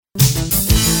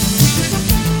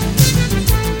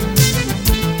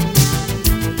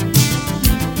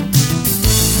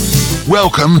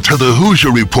Welcome to the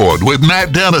Hoosier Report with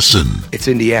Matt Dennison. It's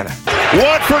Indiana.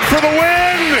 Watford for the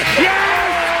win! Yes!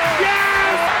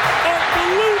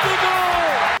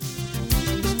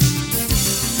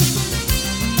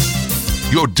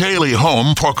 Unbelievable! Your daily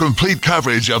home for complete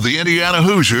coverage of the Indiana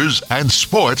Hoosiers and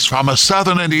sports from a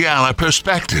Southern Indiana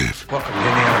perspective. Welcome to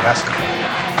Indiana basketball.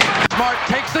 Smart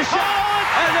takes the shot,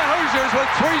 and the Hoosiers with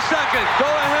 3 seconds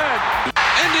go ahead.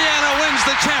 Indiana wins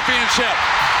the championship.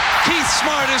 Keith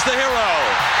Smart is the hero.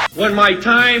 When my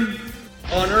time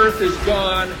on earth is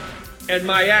gone and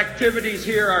my activities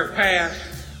here are past,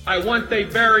 I want they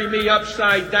bury me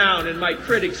upside down and my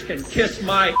critics can kiss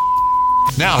my.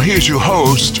 Now here's your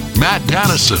host, Matt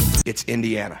Dennison. It's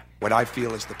Indiana, what I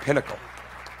feel is the pinnacle,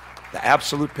 the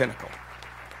absolute pinnacle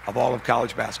of all of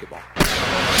college basketball.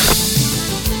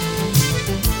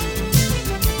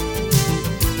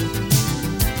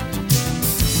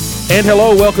 And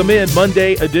hello, welcome in.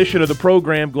 Monday edition of the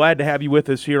program. Glad to have you with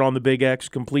us here on the Big X.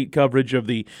 Complete coverage of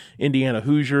the Indiana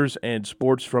Hoosiers and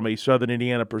sports from a Southern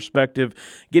Indiana perspective.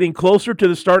 Getting closer to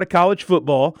the start of college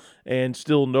football, and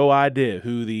still no idea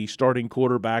who the starting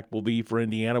quarterback will be for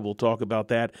Indiana. We'll talk about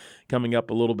that coming up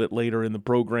a little bit later in the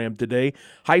program today.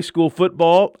 High school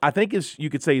football, I think you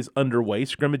could say, is underway.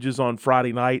 Scrimmages on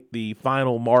Friday night, the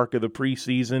final mark of the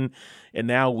preseason. And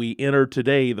now we enter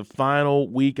today the final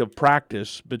week of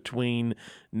practice between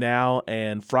now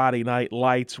and Friday night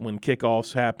lights when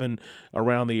kickoffs happen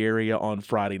around the area on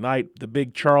Friday night. The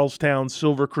big Charlestown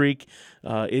Silver Creek,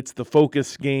 it's the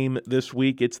focus game this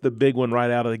week. It's the big one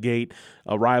right out of the gate,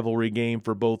 a rivalry game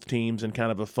for both teams and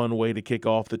kind of a fun way to kick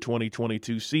off the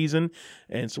 2022 season.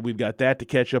 And so we've got that to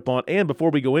catch up on. And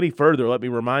before we go any further, let me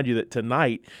remind you that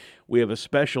tonight we have a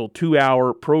special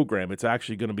 2-hour program. It's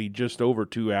actually going to be just over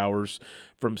 2 hours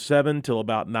from 7 till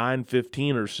about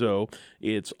 9:15 or so.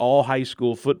 It's all high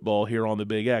school football here on the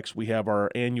Big X. We have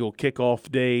our annual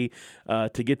kickoff day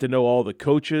to get to know all the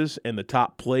coaches and the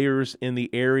top players in the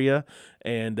area,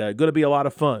 and going to be a lot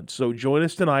of fun. So join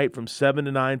us tonight from 7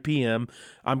 to 9 p.m.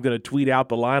 I'm going to tweet out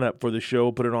the lineup for the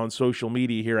show, put it on social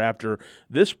media here after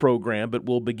this program, but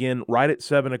we'll begin right at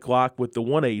 7 o'clock with the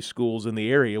 1A schools in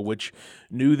the area, which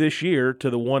new this year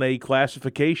to the 1A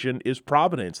classification is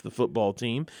Providence, the football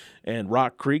team, and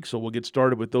Rock Creek. So we'll get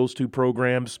started with those two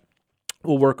programs.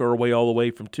 We'll work our way all the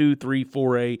way from 2, 3,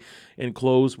 4A and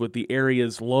close with the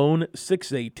area's lone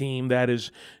 6A team. That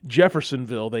is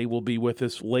Jeffersonville. They will be with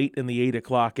us late in the 8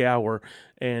 o'clock hour,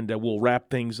 and we'll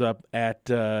wrap things up at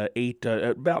about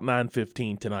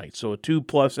 9:15 tonight. So a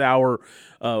 2+ hour,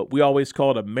 we always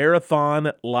call it a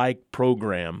marathon-like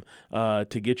program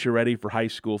to get you ready for high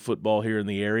school football here in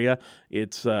the area.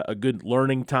 It's a good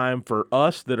learning time for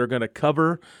us that are going to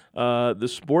cover the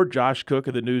sport. Josh Cook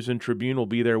of the News and Tribune will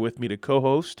be there with me to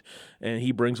co-host, and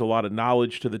he brings a lot of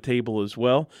knowledge to the table as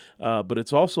well. But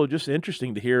it's also just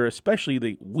interesting to hear, especially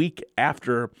the week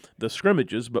after the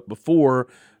scrimmages, but before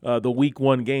the week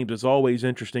 1 games. It's always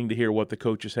interesting to hear what the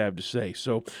coaches have to say.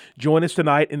 So join us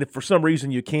tonight, and if for some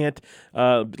reason you can't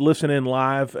listen in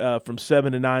live from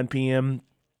 7 to 9 p.m.,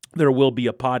 there will be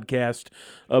a podcast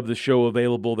of the show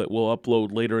available that we'll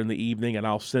upload later in the evening, and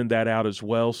I'll send that out as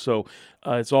well. So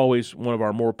it's always one of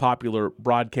our more popular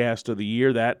broadcasts of the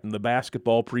year, that and the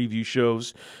basketball preview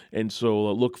shows. And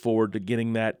so look forward to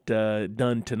getting that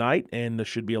done tonight, and it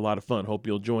should be a lot of fun. Hope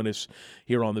you'll join us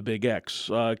here on the Big X.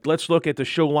 Let's look at the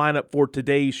show lineup for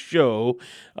today's show,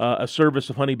 a service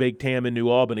of Honey Baked Ham in New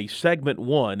Albany. Segment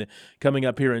 1 coming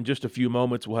up here in just a few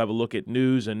moments. We'll have a look at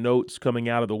news and notes coming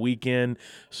out of the weekend,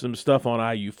 some stuff on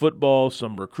IU football,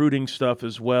 some recruiting stuff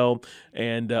as well,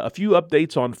 and a few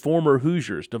updates on former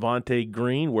Hoosiers. Devontae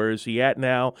Green, where is he at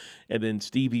now? And then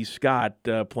Stevie Scott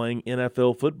playing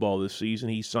NFL football this season.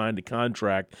 He signed a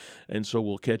contract, and so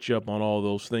we'll catch up on all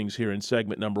those things here in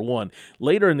segment number 1.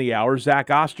 Later in the hour, Zach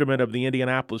Osterman of the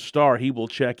Indianapolis Star, he will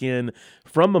check in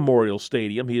from Memorial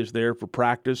Stadium. He is there for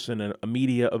practice and a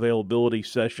media availability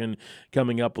session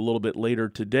coming up a little bit later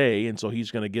today, and so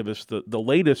he's going to give us the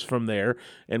latest from there,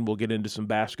 and we'll get into some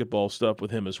basketball stuff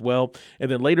with him as well. And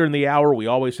then later in the hour, we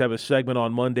always have a segment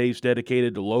on Mondays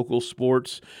dedicated to local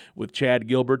sports with Chad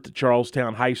Gilbert, the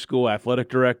Charlestown High School athletic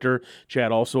director.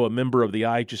 Chad, also a member of the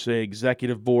IHSA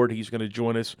executive board. He's going to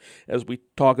join us as we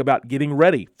talk about getting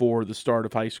ready for the start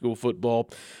of high school football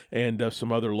and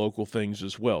some other local things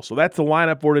as well. So that's the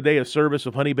lineup for today, a service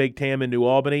of Honey Baked Ham in New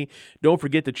Albany. Don't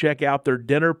forget to check out their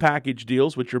dinner package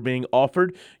deals, which are being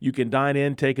offered. You can dine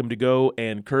in, take them to go,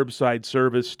 and curbside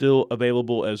service still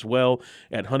available as well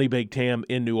at Honey Baked Ham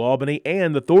in New Albany.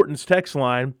 And the Thornton's text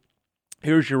line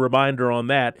Here's your reminder on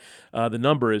that. The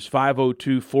number is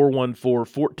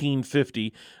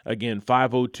 502-414-1450. Again,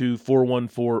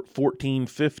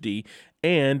 502-414-1450.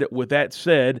 And with that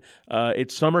said,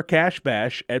 it's Summer Cash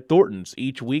Bash at Thornton's.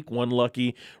 Each week, one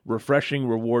lucky Refreshing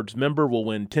Rewards member will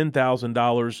win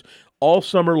 $10,000 all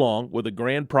summer long with a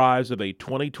grand prize of a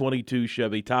 2022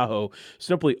 Chevy Tahoe.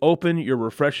 Simply open your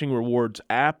Refreshing Rewards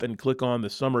app and click on the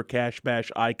Summer Cash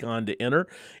Bash icon to enter.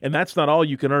 And that's not all.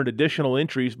 You can earn additional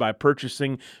entries by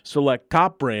purchasing select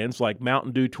top brands like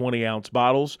Mountain Dew 20-ounce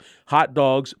bottles, hot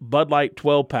dogs, Bud Light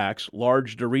 12-packs,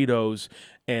 large Doritos,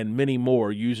 and many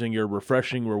more using your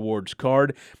Refreshing Rewards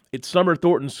card. It's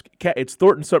Thornton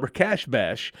Summer Cash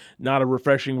Bash, not a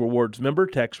Refreshing Rewards member.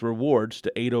 Text rewards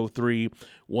to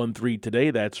 80313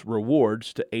 today. That's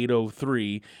rewards to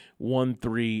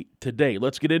 80313 today.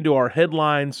 Let's get into our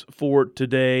headlines for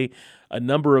today. A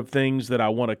number of things that I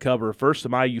want to cover. First,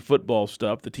 some IU football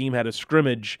stuff. The team had a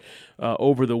scrimmage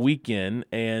over the weekend,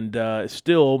 and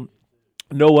still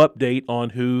no update on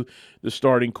who the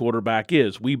starting quarterback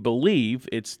is. We believe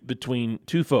it's between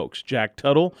two folks, Jack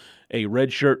Tuttle, a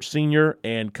redshirt senior,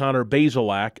 and Connor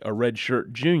Bazelak, a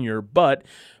redshirt junior, but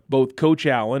both Coach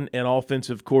Allen and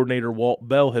offensive coordinator Walt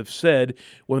Bell have said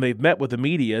when they've met with the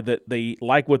media that they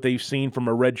like what they've seen from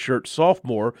a redshirt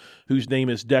sophomore whose name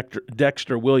is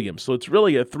Dexter Williams. So it's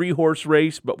really a three-horse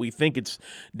race, but we think it's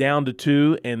down to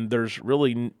two, and there's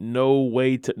really no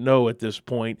way to know at this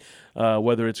point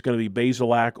whether it's going to be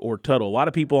Bazelak or Tuttle. A lot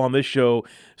of people on this show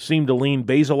seem to lean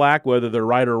Bazelak. Whether they're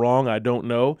right or wrong, I don't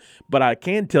know. But I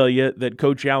can tell you that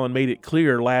Coach Allen made it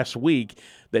clear last week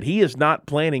that he is not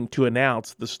planning to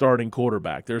announce the starting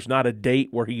quarterback. There's not a date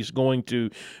where he's going to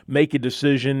make a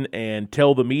decision and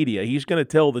tell the media. He's going to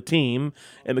tell the team,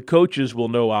 and the coaches will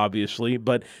know, obviously,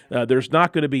 but there's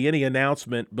not going to be any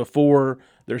announcement before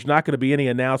the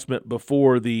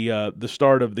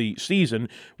start of the season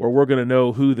where we're going to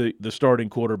know who the starting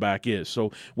quarterback is.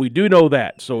 So we do know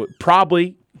that. So it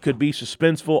probably could be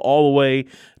suspenseful all the way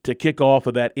to kickoff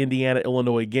of that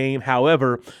Indiana-Illinois game.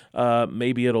 However,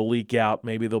 maybe it'll leak out.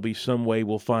 Maybe there'll be some way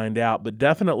we'll find out. But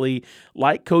definitely,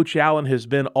 like Coach Allen has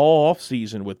been all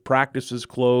offseason with practices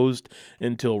closed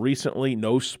until recently,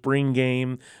 no spring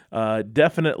game,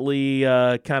 definitely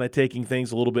kind of taking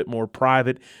things a little bit more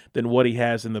private than what he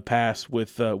has in the past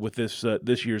with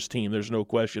this year's team. There's no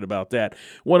question about that.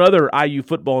 One other IU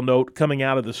football note coming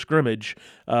out of the scrimmage,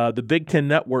 the Big Ten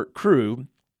Network crew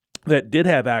that did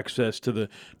have access to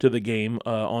the game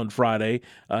on Friday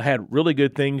had really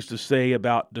good things to say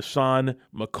about Dasan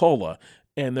McCullough.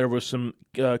 And there was some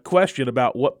question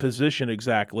about what position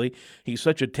exactly. He's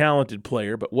such a talented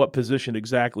player, but what position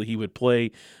exactly he would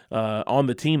play on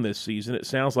the team this season. It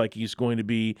sounds like he's going to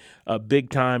be a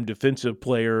big-time defensive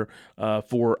player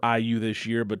for IU this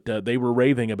year, but they were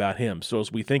raving about him. So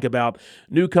as we think about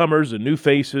newcomers and new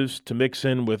faces to mix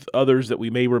in with others that we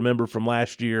may remember from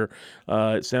last year,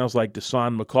 it sounds like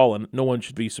Dasan McCullough. No one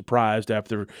should be surprised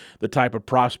after the type of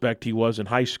prospect he was in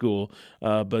high school,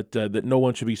 but that no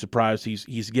one should be surprised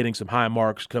he's getting some high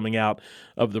marks coming out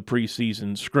of the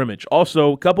preseason scrimmage.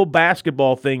 Also, a couple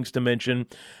basketball things to mention.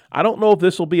 I don't know if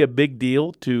this will be a big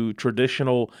deal to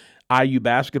traditional IU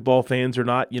basketball fans or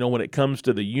not. You know, when it comes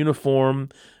to the uniform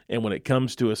and when it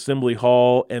comes to Assembly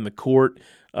Hall and the court,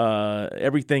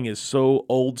 everything is so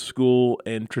old school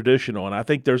and traditional, and I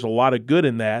think there's a lot of good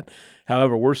in that.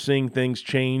 However, we're seeing things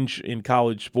change in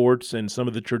college sports, and some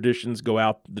of the traditions go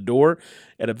out the door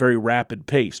at a very rapid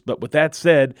pace. But with that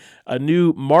said, a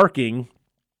new marking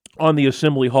on the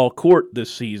Assembly Hall court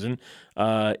this season.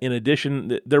 In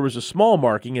addition, there was a small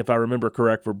marking, if I remember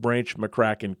correct, for Branch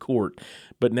McCracken Court.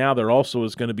 But now there also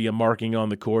is going to be a marking on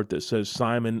the court that says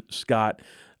Simon Scott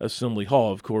Assembly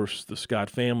Hall. Of course, the Scott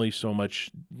family, so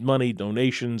much money,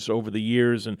 donations over the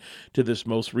years, and to this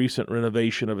most recent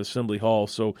renovation of Assembly Hall.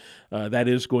 So that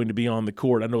is going to be on the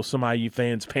court. I know some IU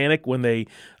fans panicked when they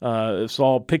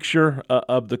saw a picture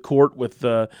of the court with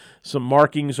some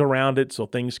markings around it so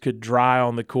things could dry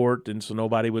on the court and so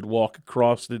nobody would walk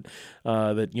across it.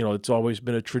 It's always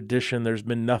been a tradition. There's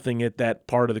been nothing at that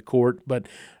part of the court, but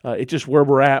it's just where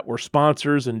we're at. We're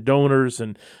sponsors and donors,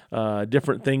 and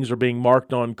different things are being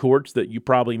marked on courts that you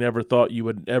probably never thought you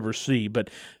would ever see. But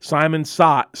Simon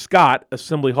Scott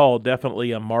Assembly Hall,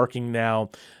 definitely a marking now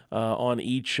on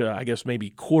each, I guess maybe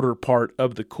quarter part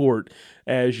of the court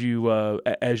as you'll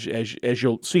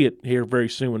see it here very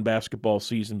soon when basketball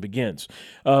season begins.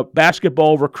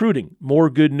 Basketball recruiting, more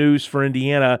good news for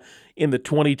Indiana in the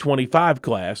 2025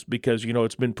 class because,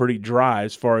 it's been pretty dry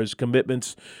as far as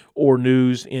commitments or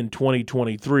news in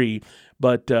 2023.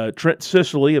 But Trent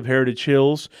Sicily of Heritage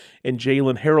Hills and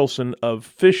Jalen Harrelson of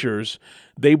Fishers,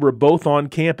 they were both on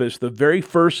campus the very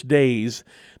first days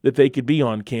that they could be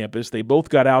on campus. They both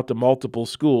got out to multiple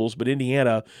schools, but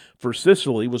Indiana, for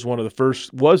Sicily, was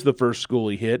the first school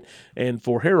he hit, and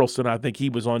for Harrelson, I think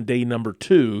he was on day number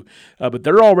 2. But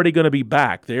they're already going to be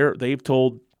back. They've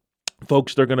told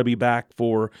folks they're going to be back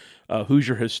for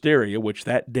Hoosier Hysteria, which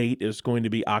that date is going to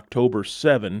be October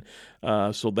 7.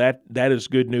 So that is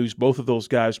good news. Both of those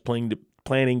guys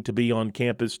planning to be on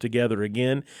campus together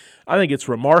again. I think it's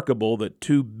remarkable that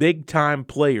 2 big-time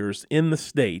players in the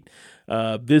state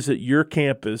visit your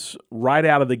campus right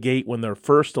out of the gate when they're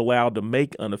first allowed to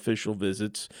make unofficial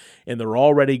visits, and they're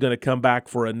already going to come back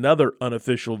for another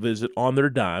unofficial visit on their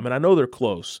dime. And I know they're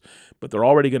close, but they're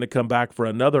already going to come back for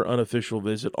another unofficial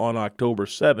visit on October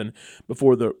 7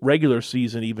 before the regular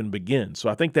season even begins. So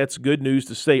I think that's good news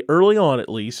to say early on, at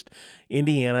least.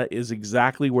 Indiana is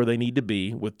exactly where they need to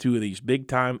be with 2 of these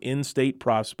big-time in-state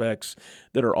prospects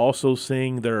that are also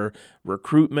seeing their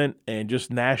recruitment and just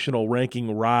national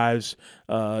ranking rise,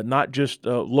 not just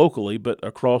locally, but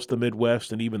across the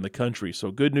Midwest and even the country.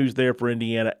 So good news there for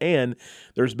Indiana. And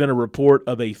there's been a report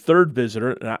of a third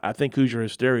visitor, and I think Hoosier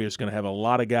Hysteria is going to have a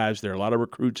lot of guys there, a lot of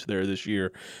recruits there this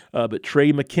year. But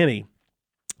Trey McKinney,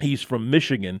 he's from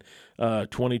Michigan,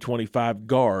 2025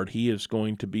 guard. He is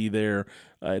going to be there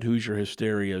at Hoosier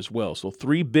Hysteria as well. So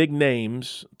 3 big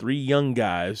names, 3 young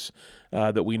guys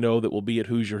that we know that will be at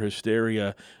Hoosier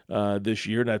Hysteria this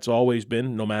year. And that's always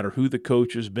been, no matter who the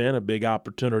coach has been, a big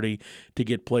opportunity to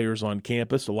get players on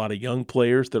campus. A lot of young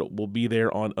players that will be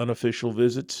there on unofficial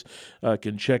visits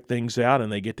can check things out,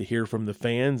 and they get to hear from the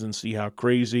fans and see how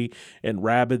crazy and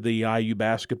rabid the IU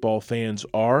basketball fans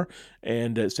are.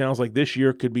 And it sounds like this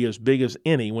year could be as big as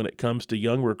any when it comes to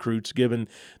young recruits, given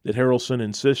that Harrelson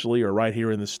and Sicily are right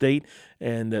here in the state,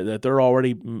 and that they're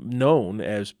already known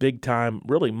as big-time,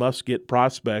 really must-get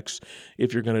prospects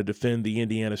if you're going to defend the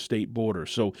Indiana state border.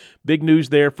 So big news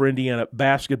there for Indiana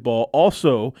basketball.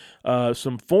 Also,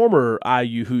 some former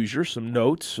IU Hoosiers, some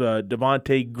notes.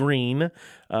 Devontae Green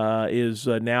is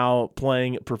now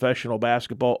playing professional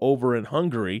basketball over in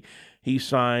Hungary. He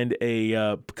signed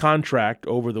a contract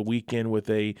over the weekend with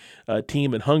a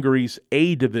team in Hungary's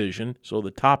A division, so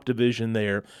the top division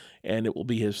there, and it will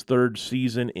be his 3rd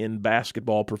season in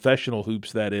basketball, professional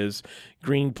hoops, that is.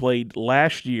 Green played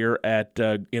last year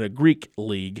in a Greek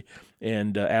league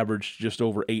and averaged just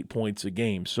over 8 points a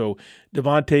game. So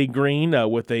Devontae Green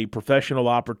with a professional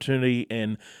opportunity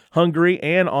in Hungary.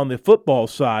 And on the football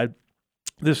side,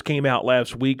 this came out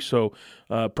last week, so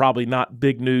probably not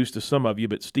big news to some of you,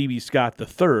 but Stevie Scott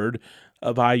III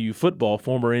of IU football,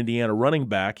 former Indiana running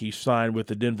back, he signed with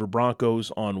the Denver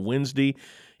Broncos on Wednesday.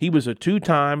 He was a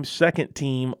 2-time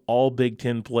second-team All-Big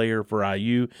Ten player for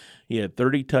IU. He had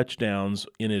 30 touchdowns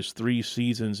in his 3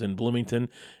 seasons in Bloomington,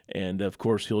 and, of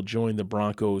course, he'll join the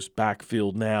Broncos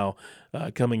backfield now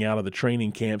coming out of the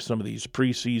training camp, some of these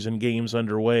preseason games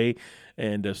underway.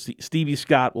 And Stevie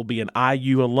Scott will be an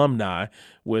IU alumni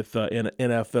with an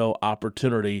NFL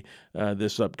opportunity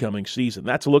this upcoming season.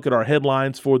 That's a look at our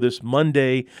headlines for this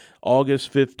Monday,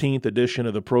 August 15th edition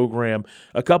of the program.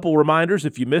 A couple reminders,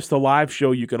 if you missed the live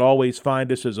show, you can always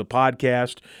find us as a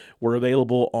podcast. We're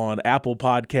available on Apple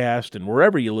Podcast and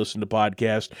wherever you listen to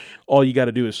podcasts. All you got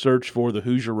to do is search for the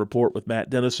Hoosier Report with Matt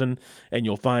Dennison, and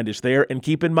you'll find us there. And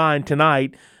keep in mind,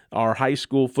 tonight, our high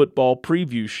school football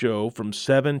preview show from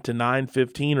 7 to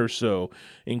 9:15 or so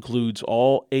includes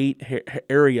all 8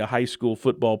 area high school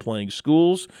football playing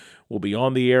schools. We'll be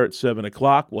on the air at 7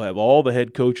 o'clock. We'll have all the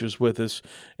head coaches with us,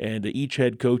 and each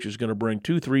head coach is going to bring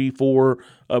 2, 3, 4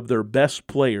 of their best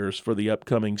players for the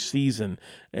upcoming season.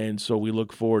 And so we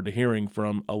look forward to hearing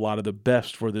from a lot of the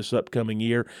best for this upcoming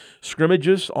year.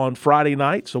 Scrimmages on Friday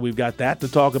night, so we've got that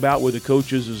to talk about with the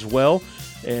coaches as well.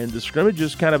 And the scrimmage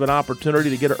is kind of an opportunity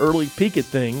to get an early peek at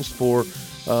things for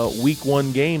Week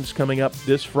 1 games coming up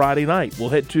this Friday night. We'll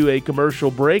head to a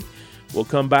commercial break. We'll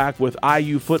come back with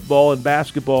IU football and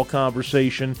basketball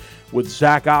conversation with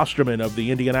Zach Osterman of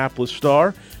the Indianapolis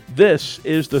Star. This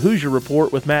is the Hoosier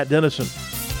Report with Matt Dennison.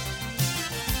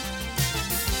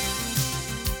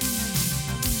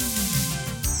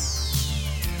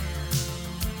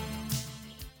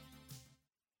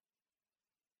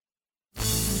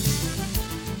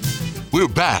 We're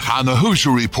back on the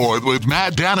Hoosier Report with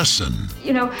Matt Dennison.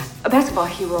 You know, a basketball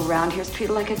hero around here is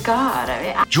treated like a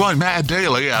god. Join Matt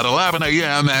daily at 11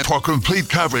 a.m. for complete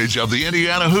coverage of the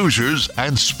Indiana Hoosiers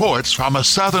and sports from a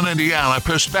Southern Indiana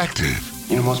perspective.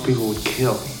 You know, most people would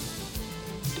kill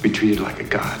to be treated like a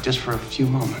god just for a few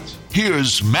moments.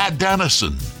 Here's Matt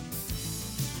Dennison.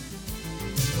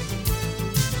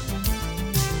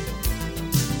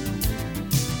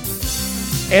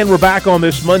 And we're back on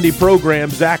this Monday program.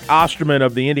 Zach Osterman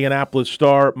of the Indianapolis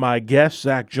Star, my guest.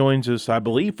 Zach joins us, I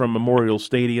believe, from Memorial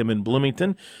Stadium in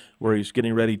Bloomington, where he's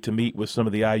getting ready to meet with some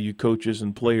of the IU coaches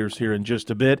and players here in just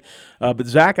a bit. But,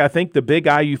 Zach, I think the big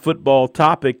IU football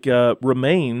topic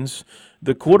remains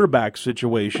the quarterback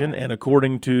situation, and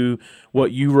according to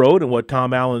what you wrote and what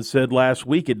Tom Allen said last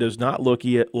week, it does not look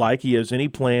like he has any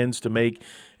plans to make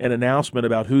an announcement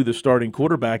about who the starting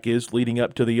quarterback is leading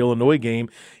up to the Illinois game.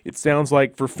 It sounds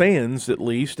like for fans, at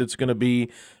least, it's going to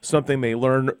be something they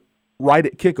learn right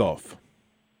at kickoff.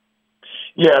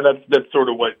 Yeah, that's sort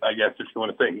of what, I guess, if you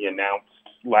want to say, he announced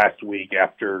last week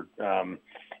after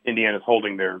Indiana's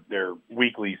holding their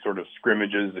weekly sort of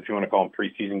scrimmages, if you want to call them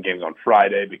preseason games, on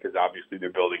Friday, because obviously they're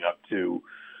building up to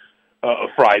a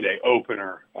Friday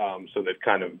opener. So they've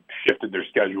kind of shifted their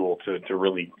schedule to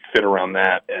really fit around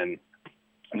that. And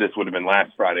this would have been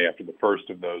last Friday after the first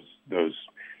of those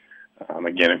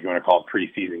again, if you want to call it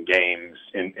preseason games,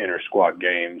 inter-squad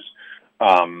games.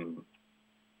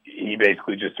 He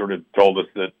basically just sort of told us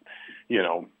that,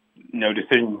 no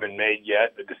decision's been made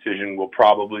yet. The decision will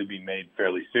probably be made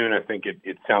fairly soon. I think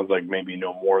it sounds like maybe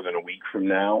no more than a week from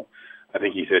now. I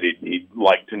think he said he'd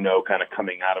like to know kind of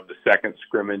coming out of the second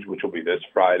scrimmage, which will be this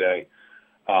Friday.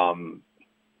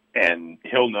 And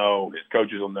he'll know, his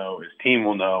coaches will know, his team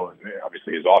will know, and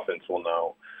obviously his offense will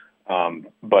know.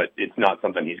 But it's not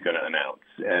something he's going to announce.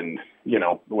 And,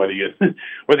 whether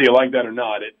you like that or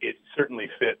not, it certainly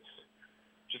fits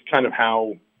just kind of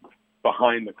how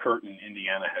behind the curtain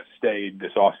Indiana has stayed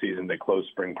this offseason. They closed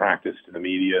spring practice to the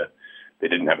media. They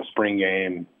didn't have a spring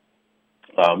game.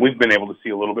 We've been able to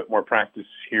see a little bit more practice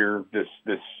here this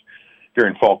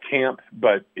during fall camp,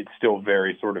 but it's still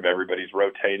very sort of everybody's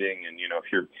rotating. And,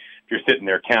 if you're sitting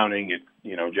there counting, it's,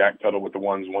 Jack Tuttle with the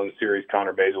ones one series,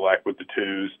 Connor Bazelak with the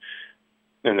twos.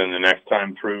 And then the next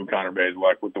time through, Connor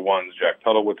Bazelak with the ones, Jack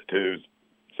Tuttle with the twos.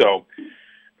 So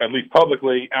at least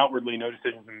publicly, outwardly, no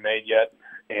decisions have been made yet.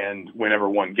 And whenever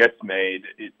one gets made,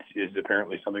 it is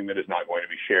apparently something that is not going to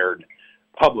be shared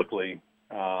publicly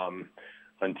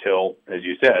until, as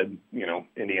you said,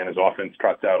 Indiana's offense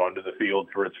trots out onto the field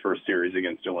for its first series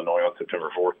against Illinois on September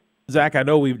 4th. Zach, I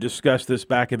know we've discussed this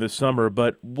back in the summer,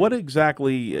 but what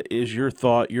exactly is your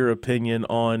thought, your opinion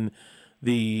on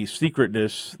the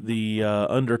secretness, the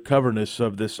undercoverness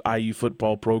of this IU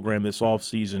football program this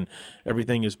offseason?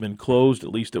 Everything has been closed,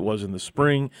 at least it was in the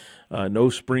spring.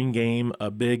 No spring game, a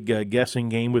big guessing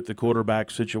game with the quarterback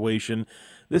situation.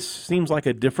 This seems like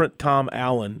a different Tom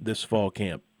Allen this fall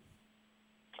camp.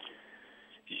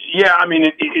 Yeah, I mean,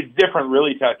 it's different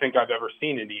really to I think I've ever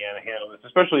seen Indiana handle this,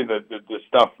 especially the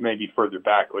stuff maybe further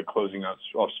back, like closing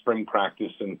off spring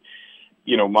practice. And,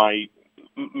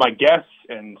 my guess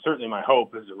and certainly my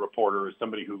hope as a reporter is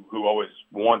somebody who always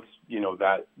wants,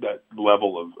 that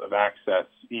level of access,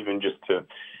 even just to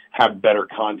have better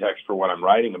context for what I'm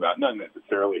writing about, not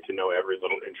necessarily to know every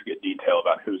little intricate detail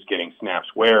about who's getting snaps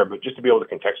where, but just to be able to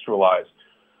contextualize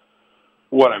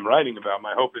what I'm writing about.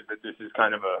 My hope is that this is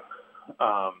kind of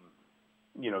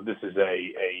this is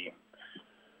a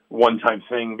one-time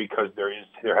thing because there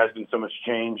has been so much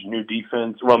change, new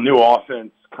defense, new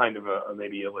offense, kind of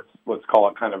let's call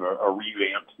it kind of a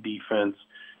revamped defense.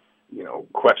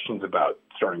 Questions about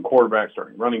starting quarterback,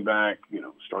 starting running back,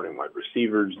 starting wide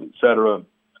receivers, et cetera.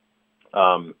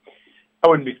 I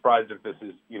wouldn't be surprised if this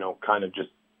is, kind of just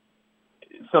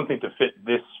something to fit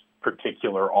this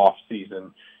particular off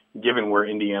season, given where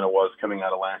Indiana was coming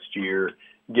out of last year,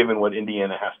 given what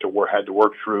Indiana had to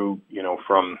work through,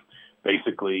 from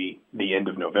basically the end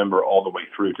of November all the way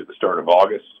through to the start of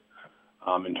August,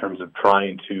 in terms of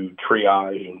trying to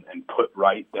triage and put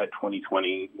right that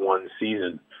 2021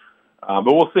 season. But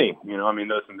we'll see.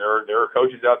 Listen, there are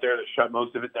coaches out there that shut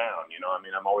most of it down.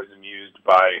 I'm always amused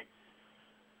by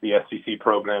the SEC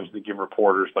programs that give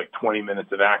reporters like 20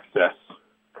 minutes of access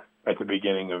at the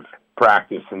beginning of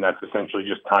practice, and that's essentially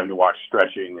just time to watch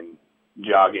stretching and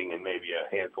jogging and maybe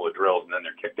a handful of drills, and then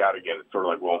they're kicked out again. It's sort of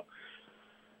like, well,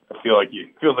 I feel like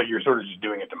you're sort of just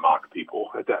doing it to mock people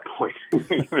at that point.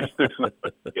 There's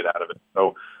nothing to get out of it.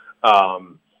 So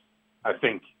I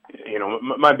think,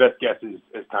 my best guess is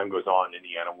as time goes on,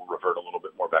 Indiana will revert a little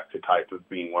bit more back to type of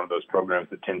being one of those programs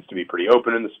that tends to be pretty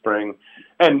open in the spring.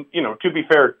 And, to be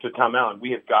fair to Tom Allen,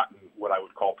 we have gotten what I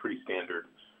would call pretty standard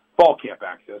fall camp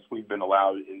access. We've been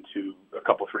allowed into a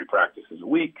couple, 3 practices a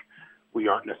week. We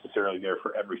aren't necessarily there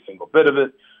for every single bit of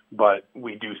it, but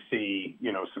we do see,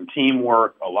 some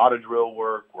teamwork, a lot of drill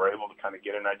work. We're able to kind of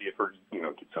get an idea for,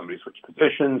 did somebody switch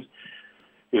positions?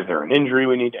 Is there an injury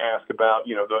we need to ask about?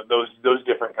 Those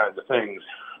different kinds of things.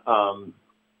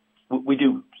 We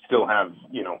do still have,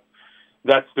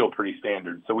 that's still pretty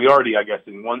standard. So we already, I guess,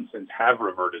 in one sense, have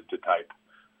reverted to type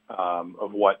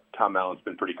of what Tom Allen's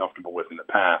been pretty comfortable with in the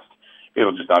past.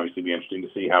 It'll just obviously be interesting to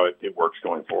see how it works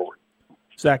going forward.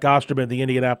 Zach Osterman, the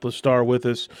Indianapolis Star, with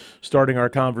us, starting our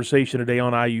conversation today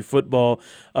on IU football.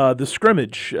 The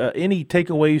scrimmage, any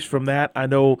takeaways from that? I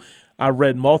know I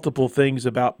read multiple things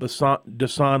about Dasan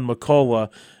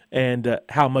McCullough and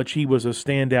how much he was a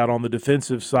standout on the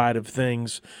defensive side of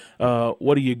things.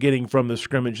 What are you getting from the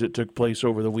scrimmage that took place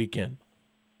over the weekend?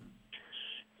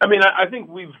 I mean, I think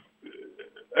we've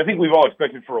all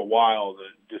expected for a while that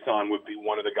Dasan would be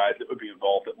one of the guys that would be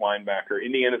involved at linebacker.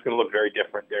 Indiana's going to look very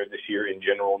different there this year in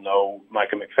general. No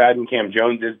Micah McFadden, Cam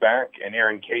Jones is back, and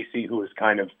Aaron Casey, who was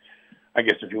kind of, I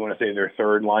guess if you want to say their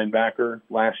third linebacker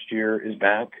last year, is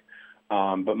back.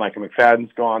 But Micah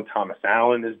McFadden's gone. Thomas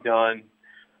Allen is done.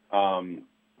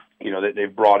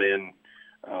 They've brought in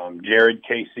Jared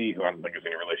Casey, who I don't think is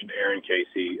any relation to Aaron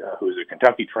Casey, who's a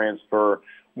Kentucky transfer.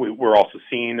 We're also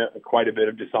seeing quite a bit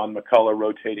of Dasan McCullough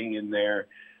rotating in there.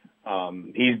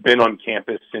 He's been on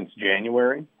campus since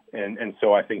January, and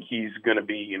so I think he's going to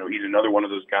be, he's another one of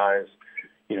those guys.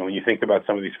 When you think about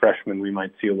some of these freshmen we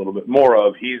might see a little bit more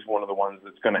of, he's one of the ones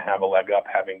that's going to have a leg up,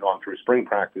 having gone through spring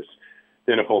practice,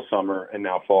 then a full summer, and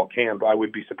now fall camp. I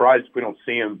would be surprised if we don't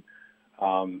see him.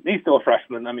 He's still a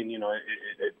freshman. I mean,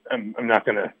 I'm not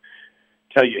going to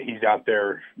tell you he's out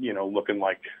there, looking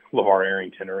like LeVar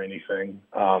Arrington or anything.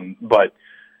 But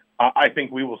I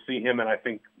think we will see him, and I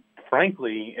think,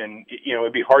 frankly, and,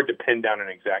 it'd be hard to pin down an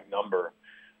exact number,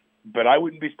 but I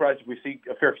wouldn't be surprised if we see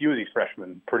a fair few of these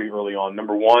freshmen pretty early on.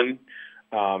 Number one,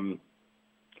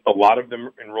 a lot of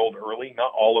them enrolled early,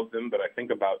 not all of them, but I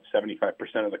think about 75%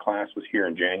 of the class was here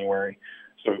in January.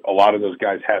 So a lot of those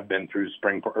guys have been through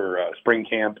spring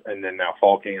camp and then now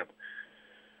fall camp.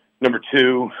 Number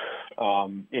two,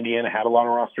 Indiana had a lot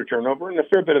of roster turnover, and a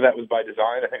fair bit of that was by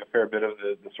design. I think a fair bit of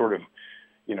the sort of,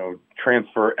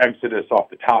 transfer exodus off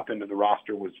the top end of the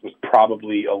roster was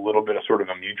probably a little bit of sort of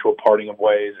a mutual parting of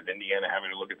ways of Indiana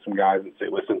having to look at some guys and say,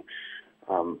 listen,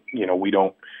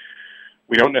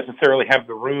 we don't necessarily have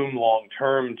the room long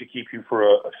term to keep you for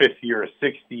a fifth year, a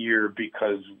sixth year,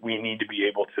 because we need to be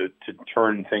able to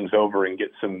turn things over and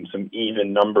get some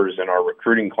even numbers in our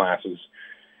recruiting classes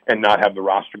and not have the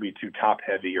roster be too top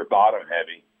heavy or bottom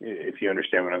heavy, if you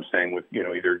understand what I'm saying, with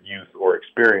either youth or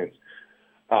experience.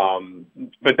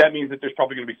 But that means that there's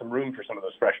probably going to be some room for some of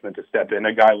those freshmen to step in.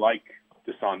 A guy like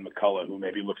Dasan McCullough, who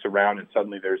maybe looks around and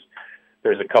suddenly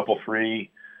there's a couple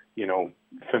free,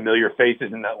 familiar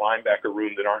faces in that linebacker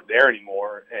room that aren't there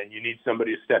anymore, and you need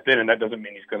somebody to step in, and that doesn't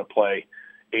mean he's going to play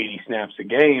 80 snaps a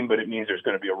game, but it means there's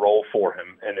going to be a role for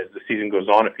him. And as the season goes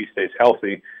on, if he stays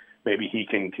healthy, maybe he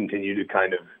can continue to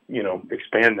kind of,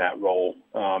 expand that role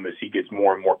as he gets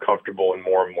more and more comfortable and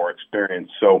more experience.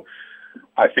 So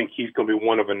I think he's going to be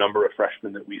one of a number of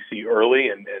freshmen that we see early,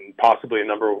 and possibly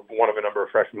one of a number of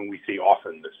freshmen we see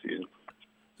often this season.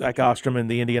 Zach Osterman,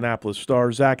 the Indianapolis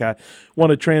Star. Zach, I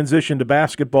want to transition to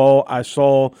basketball. I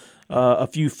saw a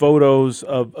few photos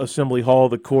of Assembly Hall,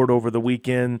 the court, over the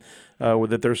weekend,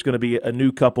 that there's going to be a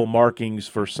new couple markings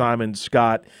for Simon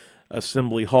Scott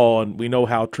Assembly Hall, and we know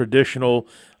how traditional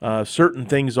certain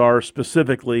things are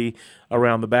specifically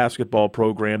around the basketball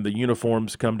program. The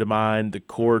uniforms come to mind, the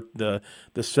court, the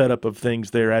setup of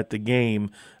things there at the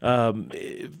game.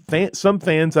 Some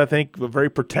fans, I think, were very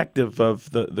protective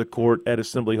of the court at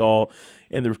Assembly Hall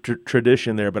and the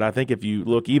tradition there. But I think if you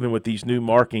look, even with these new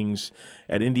markings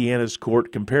at Indiana's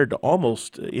court compared to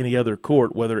almost any other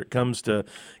court, whether it comes to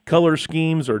color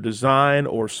schemes or design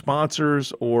or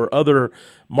sponsors or other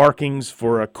markings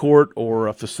for a court or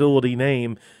a facility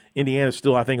name, Indiana's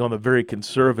still, I think, on the very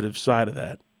conservative side of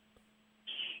that.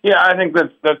 Yeah, I think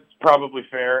that's probably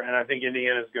fair, and I think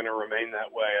Indiana's going to remain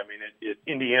that way. I mean,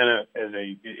 Indiana,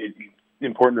 it's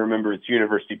important to remember, it's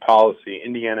university policy.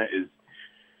 Indiana is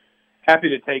happy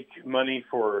to take money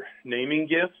for naming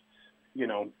gifts,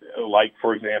 like,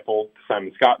 for example, the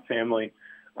Simon Scott family,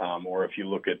 or if you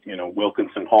look at,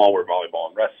 Wilkinson Hall, where volleyball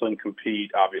and wrestling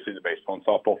compete, obviously the baseball and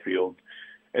softball field,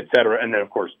 et cetera. And then, of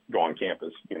course, go on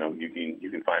campus. You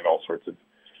can find all sorts of,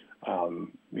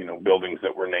 buildings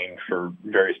that were named for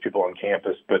various people on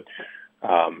campus. But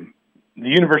the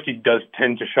university does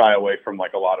tend to shy away from,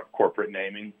 like, a lot of corporate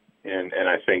naming. And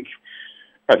I think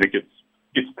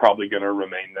it's probably going to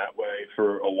remain that way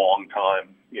for a long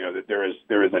time, that there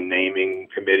is a naming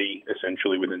committee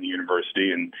essentially within the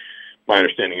university. And my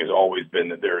understanding has always been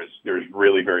that there's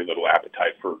really very little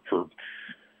appetite for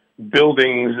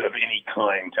buildings of any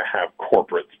kind to have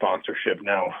corporate sponsorship.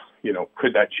 Now,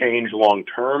 could that change long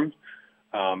term?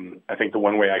 I think the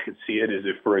one way I could see it is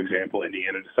if, for example,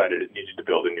 Indiana decided it needed to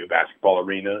build a new basketball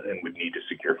arena and would need to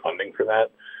secure funding for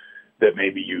that, that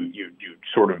maybe you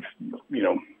sort of,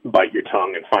 bite your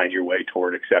tongue and find your way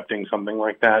toward accepting something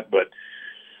like that. But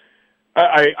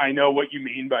I know what you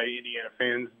mean by Indiana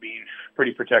fans being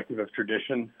pretty protective of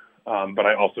tradition. But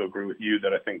I also agree with you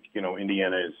that I think,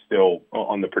 Indiana is still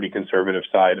on the pretty conservative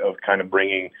side of kind of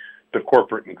bringing the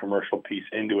corporate and commercial piece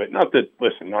into it. Not that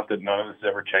none of this has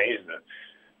ever changed.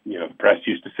 The press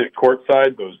used to sit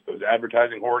courtside. Those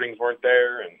advertising hoardings weren't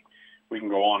there. And we can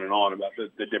go on and on about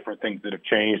the different things that have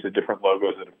changed, the different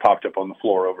logos that have popped up on the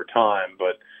floor over time.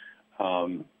 But,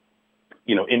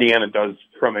 Indiana does,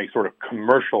 from a sort of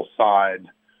commercial side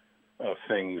of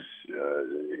things,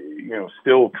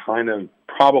 still kind of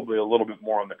probably a little bit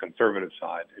more on the conservative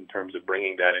side in terms of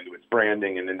bringing that into its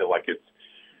branding and into like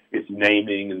its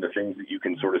naming and the things that you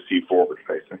can sort of see forward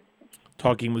facing.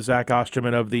 Talking with Zach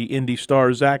Osterman of the Indy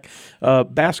Stars. Zach,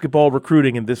 basketball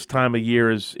recruiting in this time of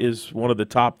year is one of the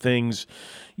top things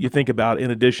you think about in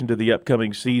addition to the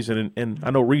upcoming season. And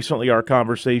I know recently our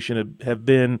conversation have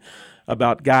been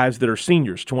about guys that are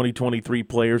seniors, 2023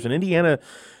 players. And Indiana,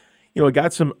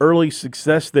 got some early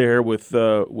success there with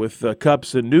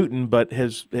Cupps and Newton, but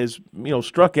has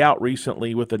struck out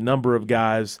recently with a number of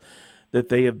guys that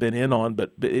they have been in on.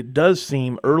 But it does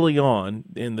seem early on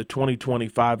in the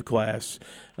 2025 class,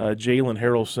 Jalen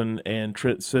Harrelson and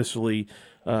Trent Sicily,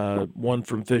 one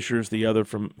from Fishers, the other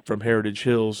from Heritage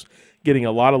Hills, getting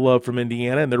a lot of love from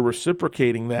Indiana, and they're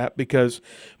reciprocating that because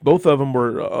both of them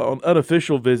were on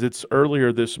unofficial visits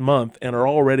earlier this month and are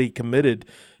already committed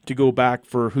to go back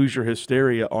for Hoosier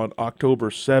Hysteria on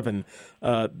October 7.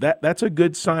 That's a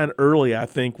good sign early, I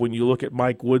think, when you look at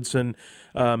Mike Woodson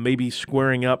maybe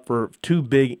squaring up for two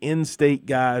big in-state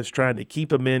guys, trying to keep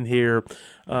them in here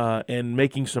and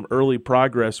making some early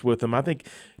progress with them. I think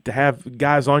to have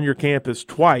guys on your campus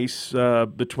twice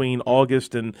between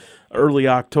August and early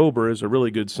October is a really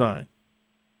good sign.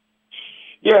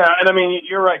 Yeah, and I mean,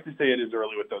 you're right to say it is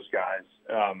early with those guys.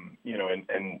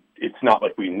 And it's not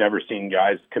like we've never seen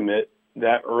guys commit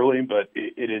that early, but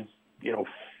it is,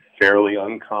 fairly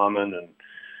uncommon. And,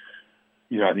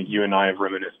 I think you and I have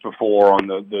reminisced before on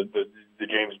the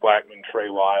James Blackman, Trey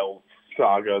Lyles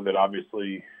saga that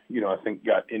obviously, I think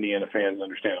got Indiana fans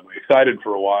understandably excited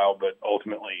for a while, but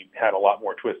ultimately had a lot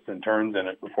more twists and turns in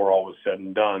it before all was said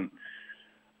and done.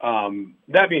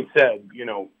 That being said,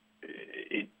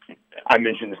 I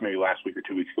mentioned this maybe last week or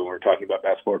 2 weeks ago when we were talking about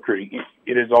basketball recruiting.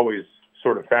 It has always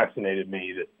sort of fascinated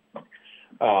me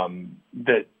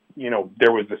that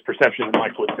there was this perception that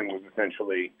Mike Woodson was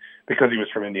essentially, because he was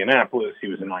from Indianapolis, he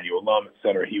was an IU alum, et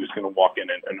cetera, he was going to walk in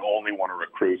and only want to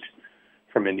recruit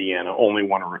from Indiana, only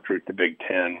want to recruit the Big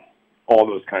Ten, all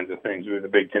those kinds of things, the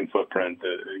Big Ten footprint,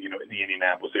 the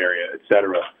Indianapolis area, et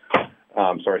cetera.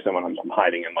 Sorry, I'm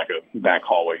hiding in like a back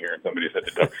hallway here, and somebody's at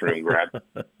the Ducks room grab.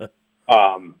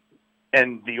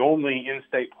 And the only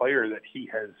in-state player that he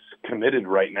has committed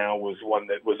right now was one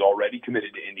that was already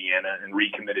committed to Indiana and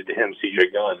recommitted to him,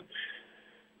 C.J. Gunn.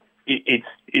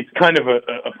 It's kind of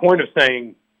a point of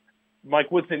saying Mike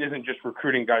Woodson isn't just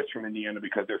recruiting guys from Indiana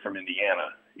because they're from Indiana.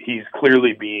 He's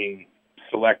clearly being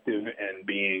selective and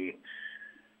being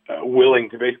willing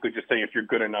to basically just say, if you're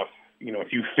good enough,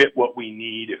 if you fit what we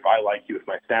need, if I like you, if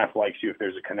my staff likes you, if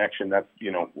there's a connection, that's,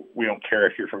 we don't care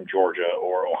if you're from Georgia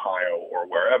or Ohio or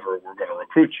wherever, we're going to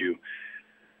recruit you.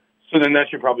 So then that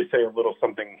should probably say a little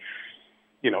something,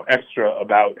 extra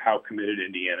about how committed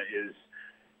Indiana is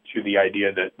to the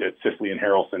idea that Sicily and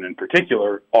Harrelson in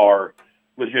particular are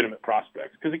legitimate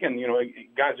prospects. Because again,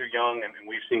 guys are young and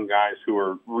we've seen guys who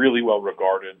are really well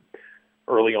regarded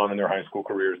early on in their high school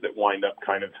careers that wind up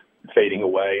kind of fading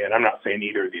away. And I'm not saying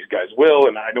either of these guys will,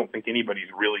 and I don't think anybody's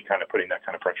really kind of putting that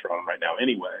kind of pressure on them right now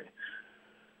anyway.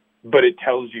 But it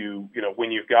tells you,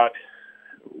 when you've got,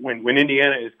 when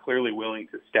Indiana is clearly willing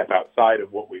to step outside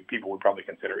of what people would probably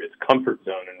consider its comfort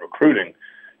zone in recruiting,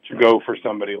 to go for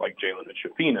somebody like Jalen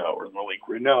Schifino or Malik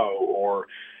Renault or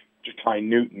Jatai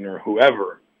Newton or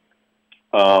whoever,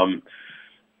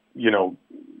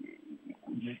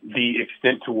 the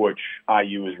extent to which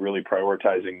IU is really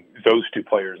prioritizing those two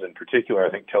players in particular, I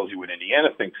think tells you what Indiana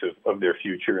thinks of their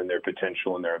future and their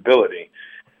potential and their ability.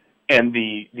 And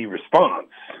the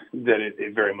response that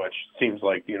it very much seems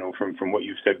like, from what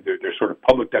you've said, they're sort of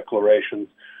public declarations,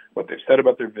 what they've said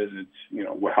about their visits,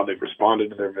 how they've responded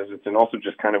to their visits, and also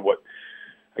just kind of what,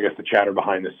 I guess, the chatter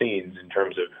behind the scenes in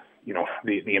terms of,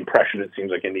 the impression it seems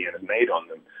like Indiana's made on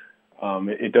them.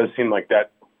 It does seem like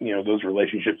that, those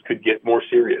relationships could get more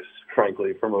serious,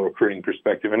 frankly, from a recruiting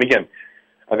perspective. And again,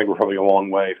 I think we're probably a long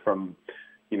way from,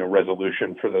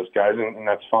 resolution for those guys, and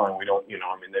that's fine. We don't,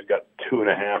 they've got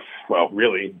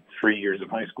 3 years of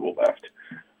high school left.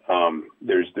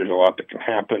 There's a lot that can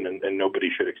happen, and nobody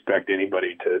should expect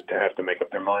anybody to have to make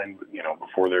up their mind,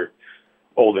 before they're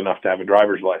old enough to have a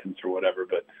driver's license or whatever.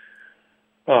 But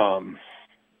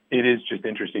it is just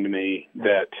interesting to me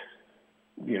that,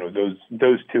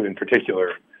 those two in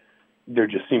particular, there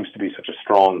just seems to be such a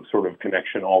strong sort of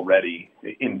connection already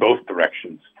in both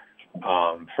directions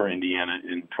for Indiana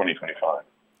in 2025.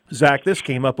 Zach, this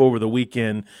came up over the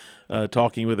weekend,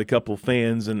 talking with a couple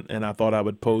fans, and I thought I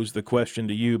would pose the question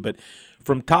to you. But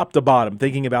from top to bottom,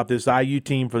 thinking about this IU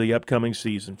team for the upcoming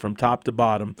season, from top to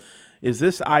bottom, is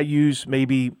this IU's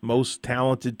maybe most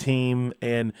talented team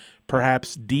and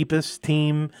perhaps deepest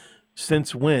team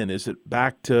since when? Is it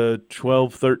back to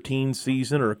 12-13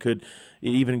 season, or could it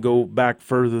even go back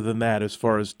further than that as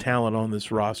far as talent on this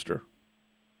roster?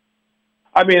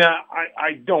 I mean,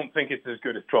 I don't think it's as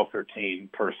good as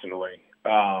 12-13 personally.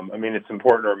 It's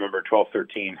important to remember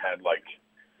 12-13 had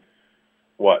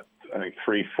I think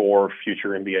 3-4 future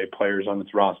NBA players on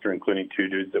its roster, including 2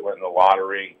 dudes that went in the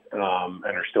lottery and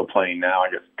are still playing now.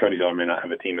 I guess Cody Zeller may not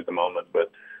have a team at the moment,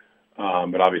 but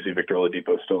obviously Victor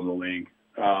Oladipo is still in the league.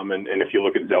 And if you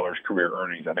look at Zeller's career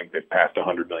earnings, I think they've passed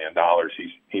 $100 million.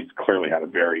 He's clearly had a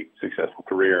very successful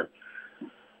career.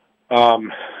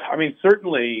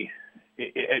 Certainly,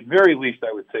 at very least,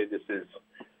 I would say this is,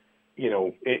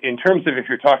 in terms of if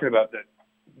you're talking about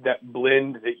that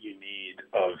blend that you need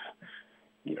of,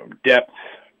 depth,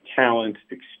 talent,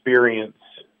 experience,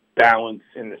 balance,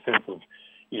 in the sense of,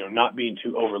 not being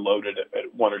too overloaded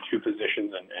at one or two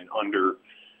positions and under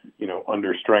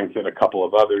strength at a couple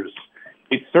of others.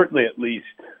 It's certainly at least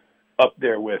up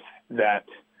there with that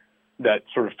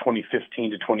sort of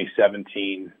 2015 to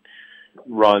 2017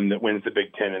 run that wins the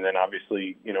Big Ten, and then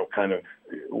obviously, kind of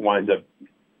winds up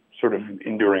sort of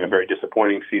enduring a very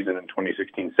disappointing season in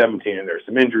 2016-17, and there's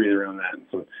some injuries around that and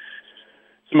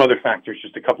some other factors,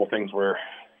 just a couple things where,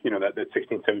 that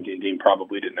 16-17 team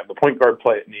probably didn't have the point guard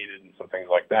play it needed and some things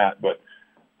like that. But,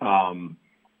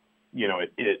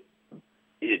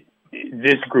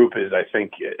 this group is, I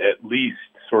think, at least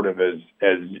sort of as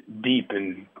deep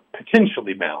and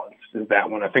potentially balanced as that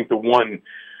one. I think the one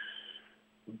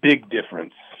big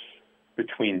difference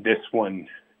between this one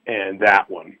and that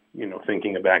one,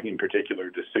 thinking back in particular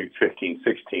to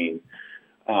 15-16,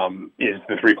 is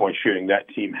the three-point shooting. That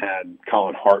team had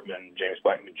Colin Hartman, James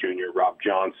Blackman Jr., Rob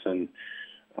Johnson,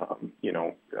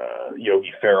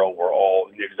 Yogi Ferrell,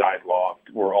 Nick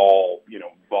Zeidloft, were all,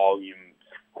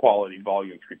 quality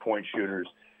volume three-point shooters.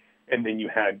 And then you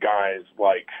had guys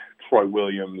like Troy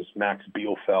Williams, Max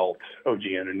Bielfeldt, OG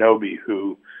Anunoby,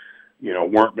 who,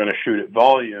 weren't going to shoot at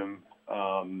volume,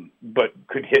 but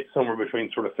could hit somewhere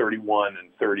between sort of 31 and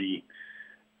 38,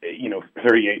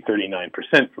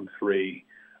 39% from three,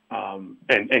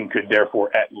 and could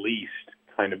therefore at least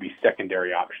kind of be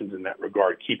secondary options in that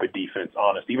regard, keep a defense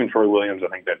honest. Even Troy Williams, I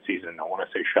think that season, I want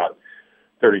to say shot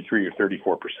 33 or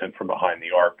 34% from behind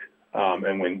the arc.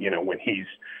 And when he's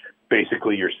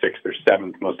basically your sixth or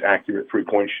seventh most accurate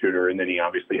three-point shooter, and then he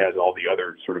obviously has all the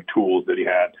other sort of tools that he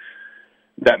had,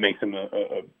 that makes him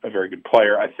a very good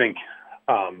player. I think,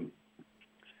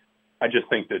 I just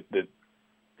think that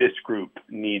this group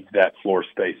needs that floor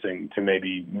spacing to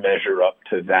maybe measure up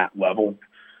to that level.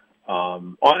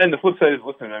 And the flip side is,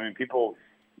 listen,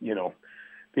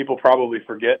 people probably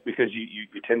forget because you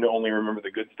tend to only remember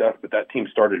the good stuff, but that team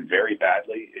started very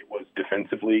badly. It was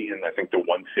defensively in, I think, the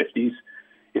 150s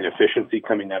in efficiency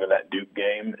coming out of that Duke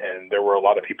game, and there were a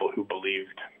lot of people who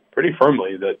believed pretty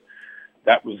firmly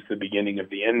that was the beginning of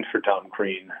the end for Tom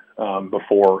Crean.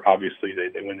 Before, obviously,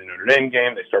 they win the Notre Dame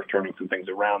game, they start turning some things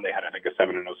around. They had, I think, a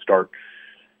 7-0 start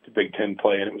to Big Ten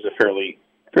play, and it was a fairly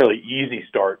easy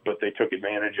start, but they took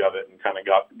advantage of it and kind of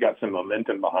got some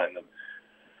momentum behind them.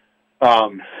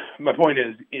 My point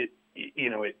is, it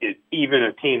even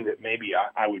a team that maybe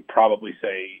I would probably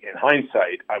say in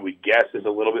hindsight, I would guess is a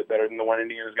little bit better than the one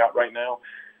Indiana's got right now.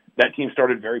 That team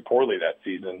started very poorly that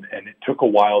season, and it took a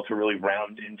while to really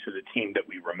round into the team that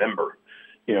we remember,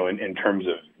 in terms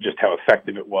of just how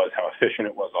effective it was, how efficient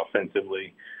it was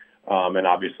offensively, and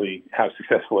obviously how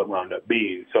successful it wound up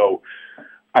being. So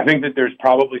I think that there's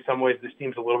probably some ways this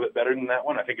team's a little bit better than that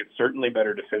one. I think it's certainly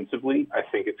better defensively. I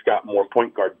think it's got more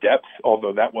point guard depth,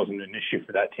 although that wasn't an issue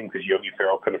for that team because Yogi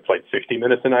Ferrell could have played 60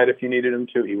 minutes a night if you needed him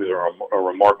to. He was a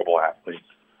remarkable athlete.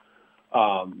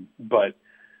 But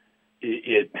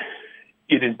it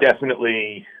is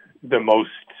definitely the most,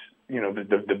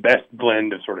 the best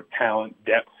blend of sort of talent,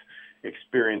 depth,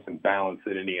 experience and balance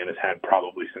that Indiana's had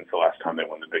probably since the last time they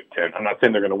won the Big Ten. I'm not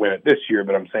saying they're going to win it this year,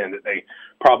 but I'm saying that they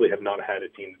probably have not had a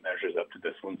team that measures up to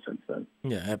this one since then.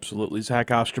 Yeah, absolutely.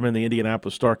 Zach Osterman, the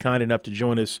Indianapolis Star, kind enough to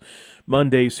join us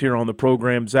Mondays here on the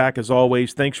program. Zach, as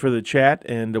always, thanks for the chat,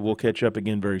 and we'll catch up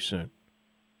again very soon.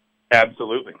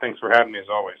 Absolutely. Thanks for having me, as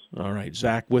always. All right,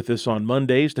 Zach with us on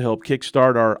Mondays to help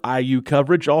kickstart our IU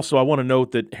coverage. Also, I want to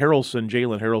note that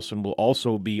Jalen Harrelson, will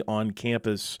also be on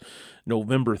campus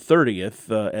November 30th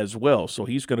as well. So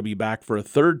he's going to be back for a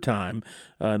third time.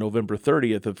 November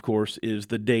 30th, of course, is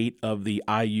the date of the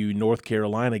IU North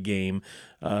Carolina game.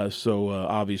 So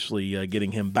obviously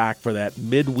getting him back for that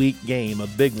midweek game, a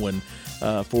big one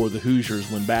for the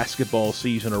Hoosiers when basketball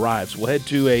season arrives. We'll head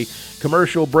to a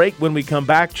commercial break. When we come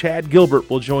back, Chad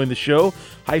Gilbert will join the show.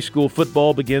 High school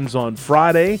football begins on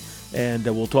Friday, and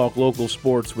we'll talk local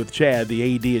sports with Chad,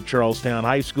 the AD at Charlestown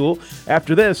High School,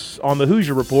 after this on the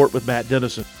Hoosier Report with Matt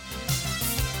Dennison.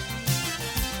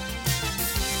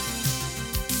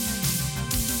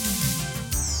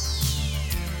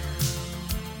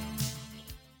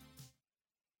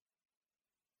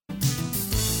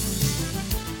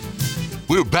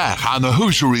 We're back on the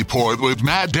Hoosier Report with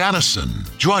Matt Dennison.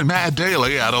 Join Matt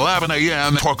daily at 11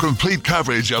 a.m. for complete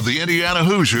coverage of the Indiana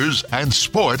Hoosiers and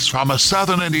sports from a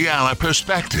Southern Indiana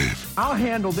perspective. I'll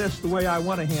handle this the way I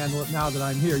want to handle it now that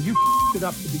I'm here. You it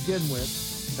up to begin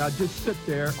with. Now just sit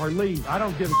there or leave. I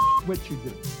don't give a what you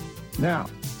do. Now,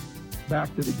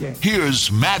 back to the game. Here's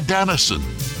Matt Dennison.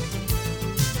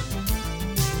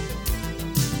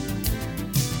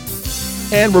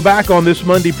 And we're back on this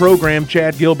Monday program.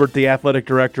 Chad Gilbert, the athletic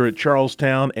director at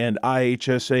Charlestown and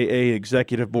IHSAA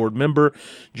executive board member,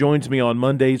 joins me on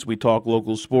Mondays. We talk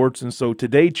local sports. And so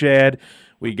today, Chad,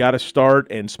 we got to start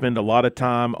and spend a lot of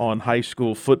time on high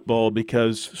school football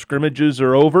because scrimmages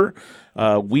are over.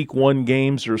 Week 1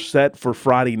 games are set for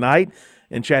Friday night.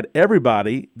 And Chad,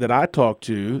 everybody that I talk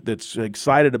to that's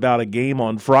excited about a game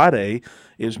on Friday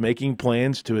is making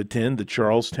plans to attend the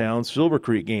Charlestown Silver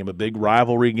Creek game, a big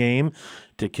rivalry game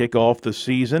to kick off the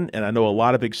season. And I know a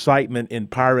lot of excitement in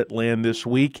Pirate Land this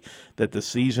week that the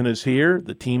season is here.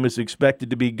 The team is expected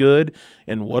to be good.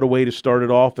 And what a way to start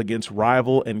it off against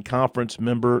rival and conference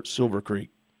member Silver Creek.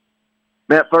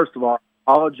 Matt, first of all,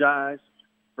 I apologize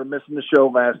for missing the show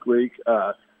last week.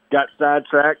 Got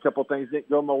sidetracked. A couple things didn't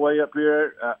go my way up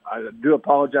here. I do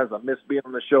apologize. I missed being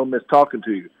on the show, missed talking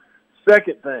to you.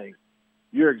 Second thing,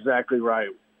 you're exactly right.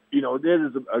 You know, it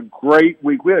is a great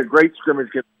week. We had a great scrimmage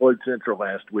against Floyd Central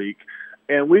last week.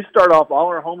 And we start off all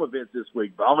our home events this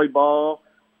week, volleyball,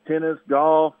 tennis,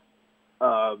 golf,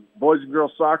 boys and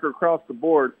girls soccer across the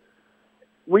board.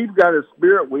 We've got a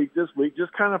spirit week this week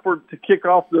just kind of to kick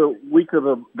off the week of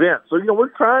events. So, you know, we're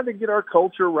trying to get our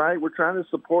culture right. We're trying to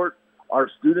support our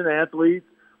student athletes.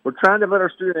 We're trying to let our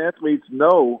student athletes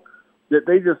know that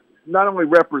they just not only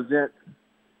represent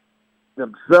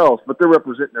themselves, but they're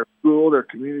representing their school, their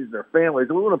communities, their families.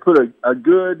 And we want to put a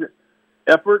good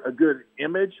effort, a good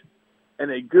image,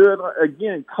 and a good,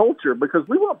 again, culture, because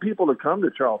we want people to come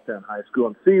to Charlestown High School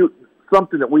and see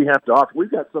something that we have to offer. We've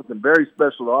got something very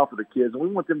special to offer the kids, and we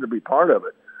want them to be part of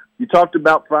it. You talked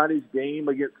about Friday's game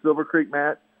against Silver Creek,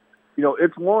 Matt. You know,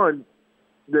 it's one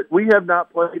that we have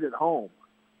not played at home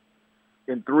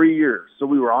in 3 years. So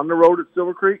we were on the road at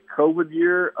Silver Creek. COVID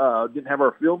year, didn't have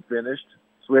our field finished,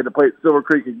 so we had to play at Silver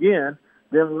Creek again.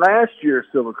 Then last year,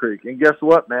 Silver Creek. And guess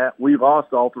what, Matt? We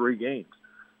lost all 3 games.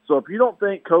 So if you don't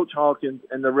think Coach Hawkins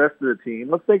and the rest of the team,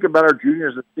 let's think about our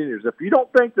juniors and seniors. If you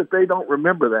don't think that they don't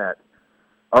remember that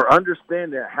or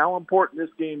understand that how important this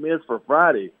game is for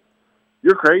Friday,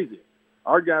 you're crazy.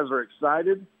 Our guys are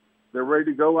excited. They're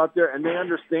ready to go out there, and they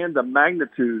understand the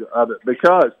magnitude of it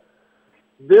because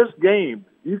this game,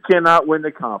 you cannot win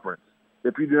the conference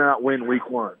if you do not win week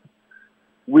 1.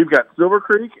 We've got Silver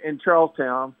Creek and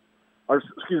Charlestown,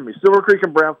 Silver Creek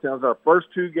and Brownstown is our first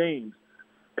 2 games,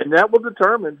 and that will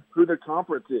determine who the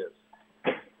conference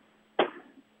is.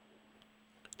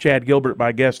 Chad Gilbert,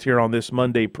 my guest here on this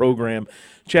Monday program.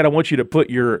 Chad, I want you to put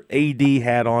your AD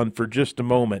hat on for just a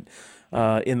moment.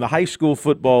 In the high school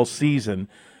football season,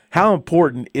 how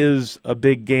important is a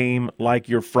big game like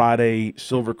your Friday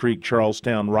Silver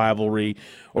Creek-Charlestown rivalry,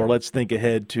 or let's think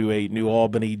ahead to a New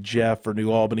Albany-Jeff or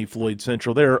New Albany-Floyd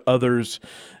Central? There are others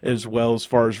as well as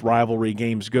far as rivalry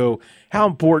games go. How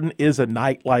important is a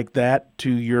night like that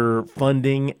to your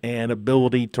funding and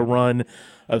ability to run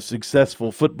a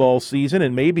successful football season?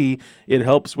 And maybe it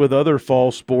helps with other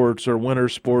fall sports or winter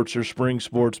sports or spring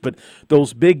sports, but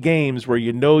those big games where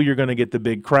you know you're going to get the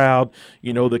big crowd,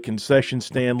 you know the concession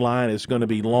stand line is going to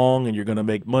be long and you're going to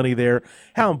make money there.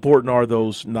 How important are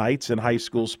those nights in high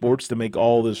school sports to make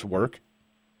all this work?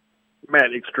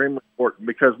 Man, extremely important,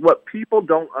 because what people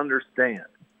don't understand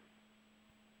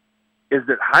is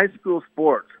that high school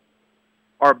sports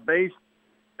are based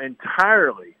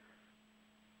entirely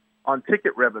on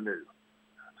ticket revenue.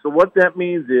 So what that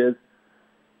means is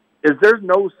there's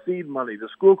no seed money. The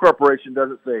school corporation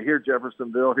doesn't say, here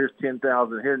Jeffersonville, here's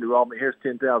 10,000, here New Albany, here's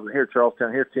 10,000, here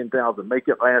Charlestown, here's 10,000, make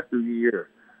it last through the year.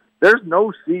 There's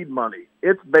no seed money.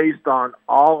 It's based on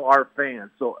all our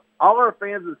fans. So all our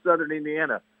fans in Southern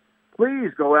Indiana, please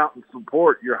go out and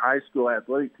support your high school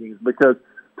athletic teams, because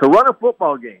to run a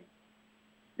football game,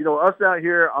 us out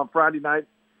here on Friday night,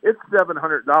 it's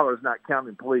 $700, not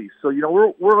counting police. So,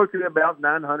 we're looking at about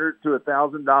 $900 to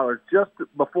 $1,000 just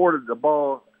before the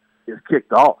ball is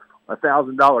kicked off,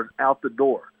 $1,000 out the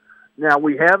door. Now,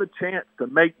 we have a chance to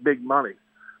make big money.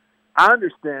 I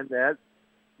understand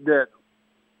that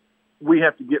we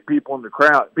have to get people in the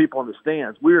crowd, people in the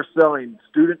stands. We are selling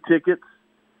student tickets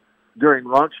during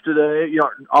lunch today.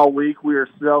 All week we are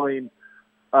selling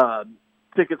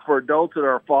tickets for adults at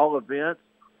our fall events.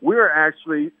 We are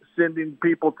actually sending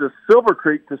people to Silver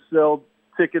Creek to sell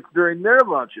tickets during their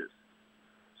lunches.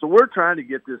 So we're trying to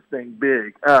get this thing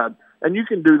big. And you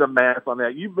can do the math on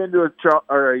that. You've been to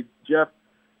a Jeff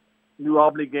New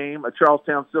Albany game, a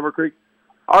Charlestown Silver Creek.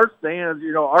 Our stands,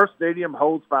 our stadium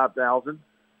holds 5,000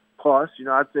 plus.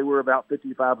 I'd say we're about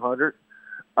 5,500.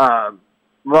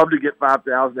 Love to get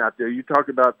 5,000 out there. You talk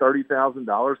about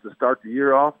 $30,000 to start the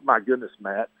year off. My goodness,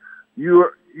 Matt, you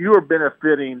are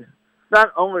benefiting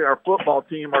not only our football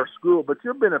team, our school, but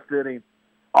you're benefiting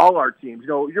all our teams.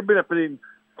 You're benefiting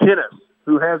tennis,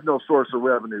 who has no source of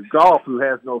revenue, golf, who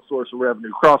has no source of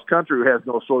revenue, cross country, who has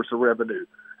no source of revenue.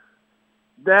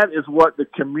 That is what the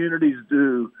communities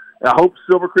do. I hope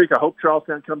Silver Creek, I hope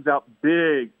Charlestown comes out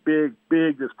big, big,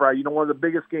 big this Friday. One of the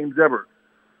biggest games ever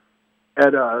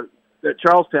at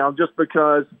Charlestown, just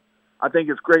because I think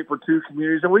it's great for two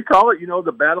communities. And we call it,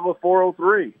 the Battle of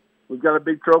 403. We've got a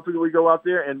big trophy that we go out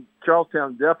there, and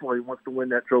Charlestown definitely wants to win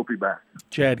that trophy back.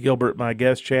 Chad Gilbert, my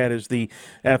guest. Chad is the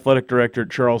athletic director at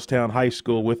Charlestown High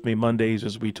School, with me Mondays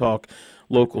as we talk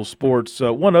local sports.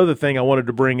 One other thing I wanted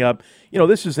to bring up,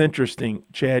 this is interesting,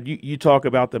 Chad. You talk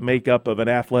about the makeup of an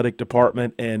athletic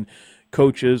department, and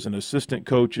coaches and assistant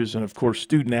coaches, and of course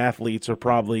student athletes are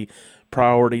probably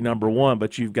priority number one,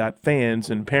 but you've got fans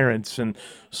and parents and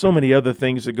so many other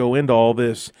things that go into all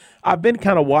this. I've been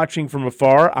kind of watching from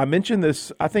afar. I mentioned this,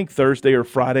 I think, Thursday or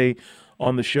Friday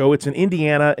on the show. It's an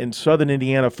Indiana and Southern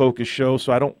Indiana focused show,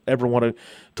 so I don't ever want to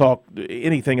talk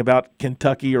anything about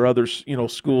Kentucky or other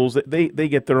schools. They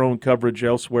get their own coverage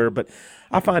elsewhere, but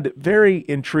I find it very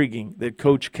intriguing that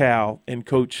Coach Cal and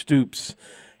Coach Stoops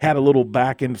had a little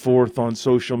back and forth on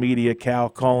social media, Cal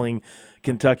calling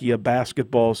Kentucky a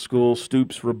basketball school,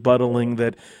 Stoops rebuttaling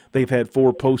that they've had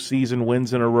 4 postseason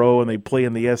wins in a row and they play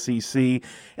in the SEC.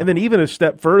 And then even a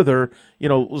step further,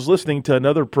 was listening to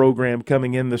another program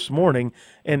coming in this morning,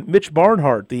 and Mitch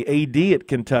Barnhart, the AD at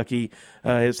Kentucky,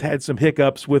 has had some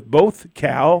hiccups with both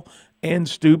Cal and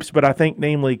Stoops, but I think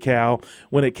namely Cal,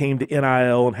 when it came to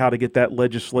NIL and how to get that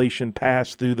legislation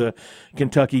passed through the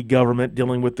Kentucky government,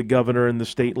 dealing with the governor and the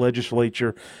state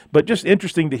legislature. But just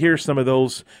interesting to hear some of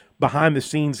those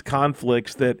behind-the-scenes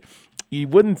conflicts that you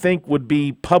wouldn't think would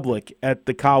be public at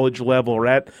the college level or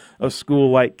at a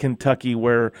school like Kentucky,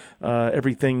 where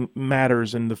everything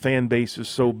matters and the fan base is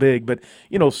so big. But,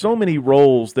 so many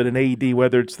roles that an AD,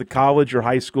 whether it's the college or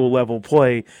high school level,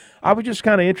 play. I was just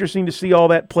kind of interesting to see all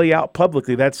that play out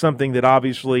publicly. That's something that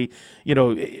obviously,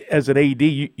 as an AD,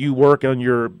 you work on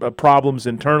your problems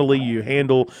internally, you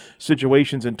handle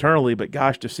situations internally, but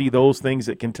gosh, to see those things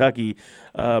at Kentucky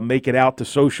make it out to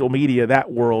social media,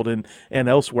 that world, and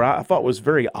elsewhere, I thought was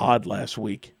very odd last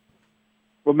week.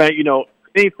 Well, Matt,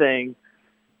 anything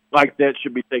like that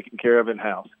should be taken care of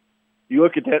in-house. You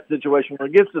look at that situation, when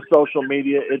it gets to social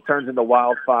media, it turns into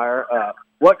wildfire.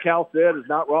 What Cal said is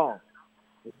not wrong.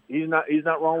 He's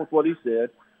not wrong with what he said,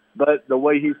 but the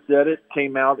way he said it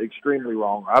came out extremely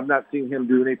wrong. I've not seen him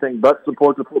do anything but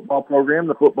support the football program.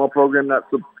 The football program not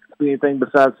do anything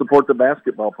besides support the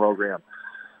basketball program.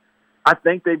 I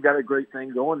think they've got a great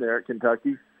thing going there at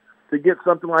Kentucky. To get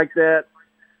something like that,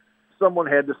 someone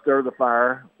had to stir the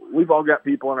fire. We've all got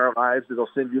people in our lives that'll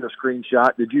send you a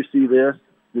screenshot. Did you see this?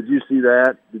 Did you see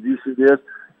that? Did you see this?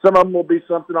 Some of them will be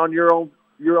something on your own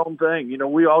thing.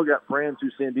 We all got friends who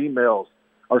send emails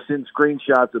or send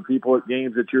screenshots of people at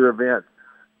games at your event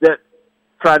that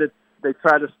try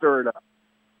to stir it up.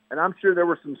 And I'm sure there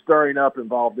was some stirring up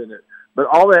involved in it. But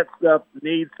all that stuff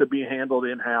needs to be handled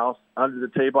in-house, under the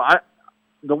table.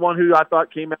 The one who I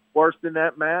thought came out worse than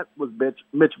that, Matt, was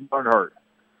Mitch Barnhart.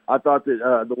 I thought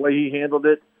that the way he handled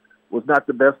it, was not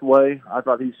the best way. I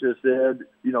thought he should have said,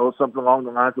 something along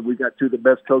the lines of we got two of the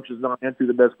best coaches in the land, two of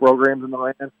the best programs in the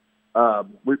land.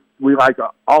 We like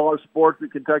all our sports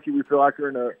at Kentucky. We feel like we're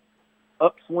in a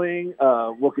upswing.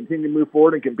 We'll continue to move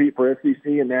forward and compete for SEC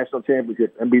and national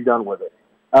championships and be done with it.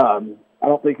 I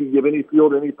don't think you can give any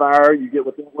fuel to any fire you get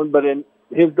with that one. But in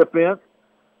his defense,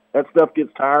 that stuff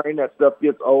gets tiring. That stuff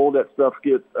gets old. That stuff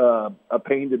gets a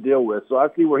pain to deal with. So I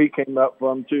see where he came up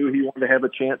from, too. He wanted to have a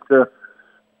chance to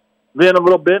vent a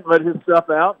little bit and let his stuff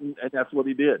out, and that's what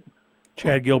he did.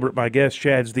 Chad Gilbert, my guest.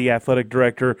 Chad's the athletic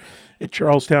director at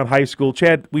Charlestown High School.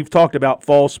 Chad, we've talked about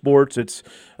fall sports. It's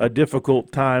a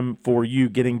difficult time for you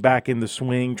getting back in the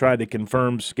swing, trying to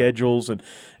confirm schedules, and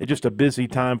it's just a busy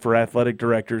time for athletic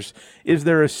directors. Is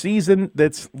there a season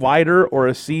that's lighter or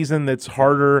a season that's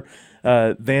harder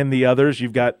than the others?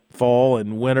 You've got fall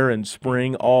and winter and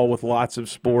spring, all with lots of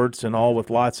sports and all with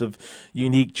lots of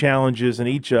unique challenges in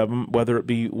each of them, whether it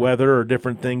be weather or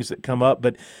different things that come up.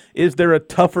 But is there a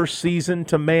tougher season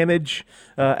to manage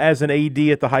as an AD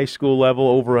at the high school level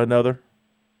over another?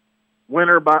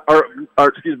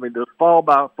 The fall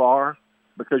by far,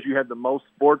 because you had the most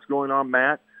sports going on,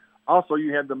 Matt. Also,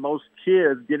 you had the most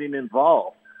kids getting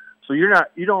involved. So you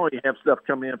don't only have stuff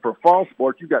coming in for fall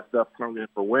sports, you've got stuff coming in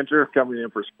for winter, coming in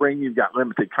for spring, you've got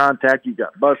limited contact, you've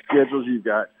got bus schedules, you've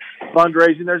got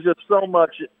fundraising. There's just so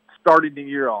much starting the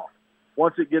year off.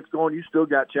 Once it gets going, you still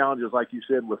got challenges, like you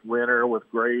said, with winter, with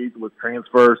grades, with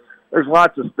transfers. There's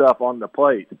lots of stuff on the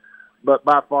plate. But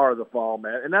by far the fall,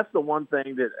 man. And that's the one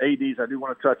thing that ADs, I do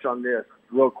want to touch on this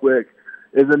real quick,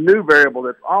 is a new variable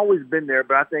that's always been there,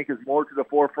 but I think is more to the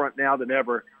forefront now than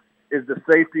ever, is the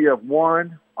safety of,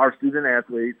 one, our student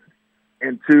athletes,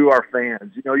 and two, our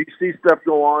fans. You see stuff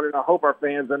go on, and I hope our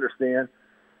fans understand,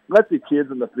 let the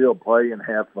kids in the field play and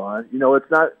have fun.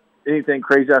 It's not anything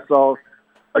crazy. I saw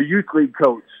a youth league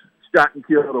coach shot and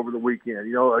killed over the weekend.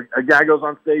 A guy goes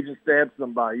on stage and stabs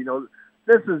somebody.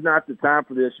 This is not the time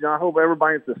for this. I hope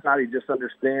everybody in society just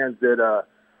understands that,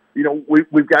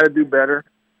 we've got to do better.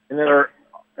 And that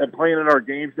and playing in our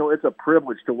games, it's a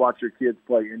privilege to watch your kids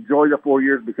play. Enjoy the 4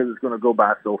 years because it's going to go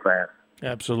by so fast.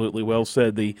 Absolutely. Well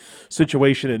said. The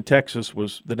situation in Texas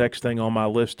was the next thing on my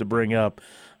list to bring up,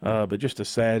 but just a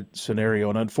sad scenario.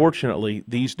 And unfortunately,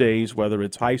 these days, whether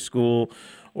it's high school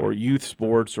or youth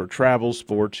sports or travel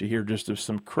sports, you hear just of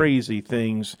some crazy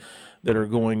things that are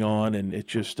going on, and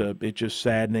it's just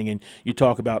saddening. And you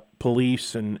talk about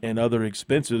police and other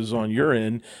expenses on your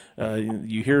end.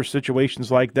 You hear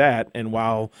situations like that, and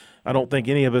while I don't think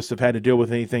any of us have had to deal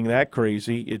with anything that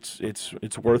crazy,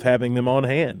 it's worth having them on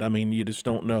hand. I mean, you just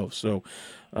don't know. So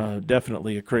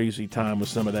definitely a crazy time with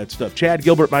some of that stuff. Chad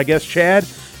Gilbert, my guest. Chad,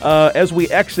 as we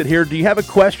exit here, do you have a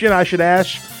question I should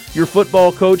ask your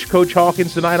football coach, Coach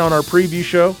Hawkins, tonight on our preview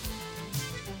show?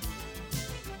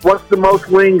 What's the most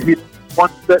wings you one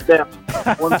set down?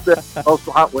 One set most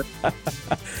hot wings.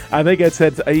 I think it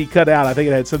said he cut out. I think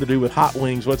it had something to do with hot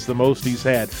wings. What's the most he's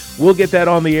had? We'll get that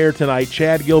on the air tonight.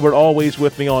 Chad Gilbert always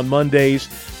with me on Mondays.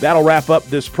 That'll wrap up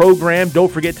this program.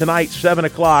 Don't forget tonight, 7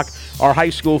 o'clock, our high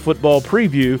school football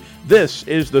preview. This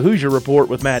is the Hoosier Report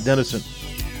with Matt Dennison.